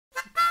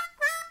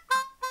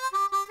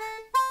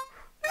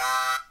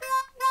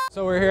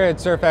So we're here at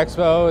Surf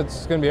Expo.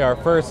 It's going to be our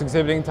first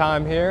exhibiting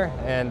time here,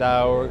 and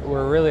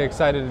we're really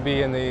excited to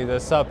be in the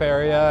SUP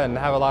area and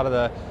have a lot of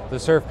the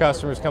surf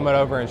customers coming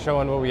over and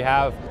showing what we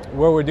have.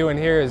 What we're doing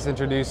here is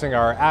introducing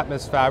our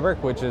Atmos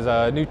fabric, which is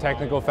a new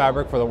technical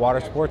fabric for the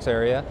water sports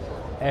area.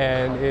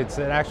 And it's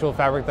an actual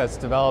fabric that's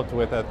developed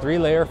with a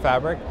 3-layer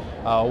fabric,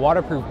 a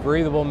waterproof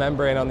breathable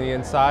membrane on the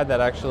inside that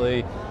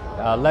actually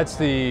lets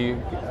the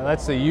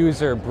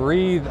user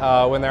breathe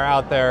when they're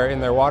out there in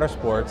their water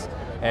sports.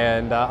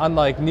 And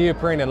unlike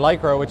neoprene and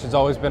lycra, which has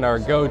always been our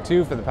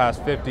go-to for the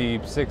past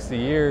 50, 60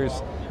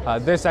 years,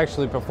 this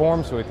actually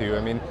performs with you. I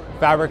mean,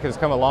 fabric has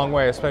come a long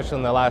way, especially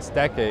in the last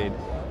decade.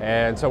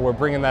 And so we're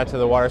bringing that to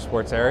the water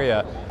sports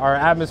area. Our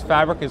Atmos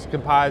fabric is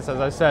comprised, as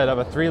I said, of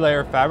a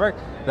 3-layer fabric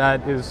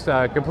that is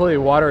completely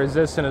water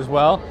resistant as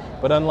well.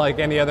 But unlike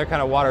any other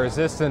kind of water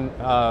resistant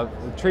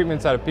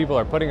treatments that people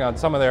are putting on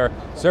some of their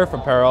surf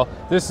apparel,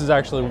 this is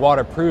actually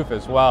waterproof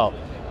as well.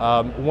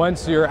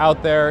 Once you're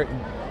out there,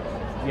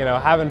 you know,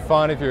 having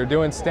fun, if you're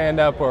doing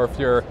stand-up or if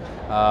you're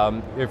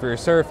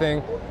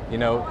surfing, you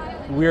know,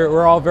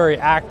 we're all very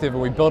active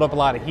and we build up a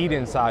lot of heat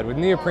inside. With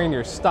neoprene,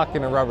 you're stuck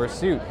in a rubber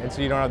suit, and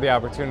so you don't have the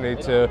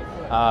opportunity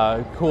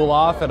to cool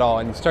off at all,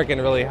 and you start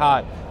getting really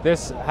hot.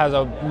 This has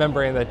a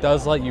membrane that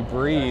does let you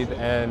breathe,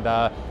 and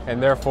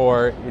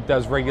therefore it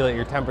does regulate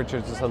your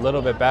temperature just a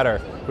little bit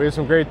better. We have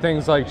some great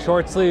things like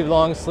short sleeve,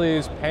 long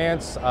sleeves,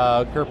 pants,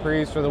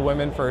 capris for the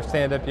women for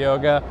stand-up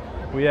yoga.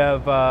 We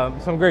have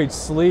some great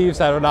sleeves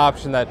that are an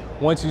option that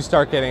once you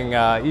start getting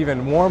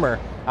even warmer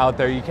out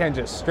there, you can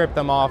just strip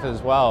them off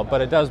as well.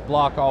 But it does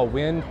block all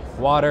wind,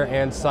 water,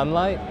 and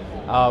sunlight,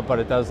 but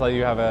it does let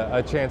you have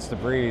a chance to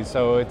breathe.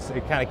 So it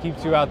kind of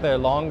keeps you out there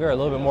longer, a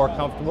little bit more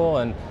comfortable,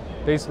 and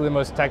basically the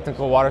most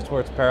technical water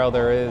sports apparel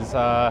there is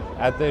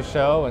at this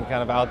show and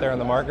kind of out there in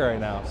the market right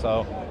now.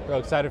 So we're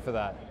excited for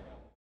that.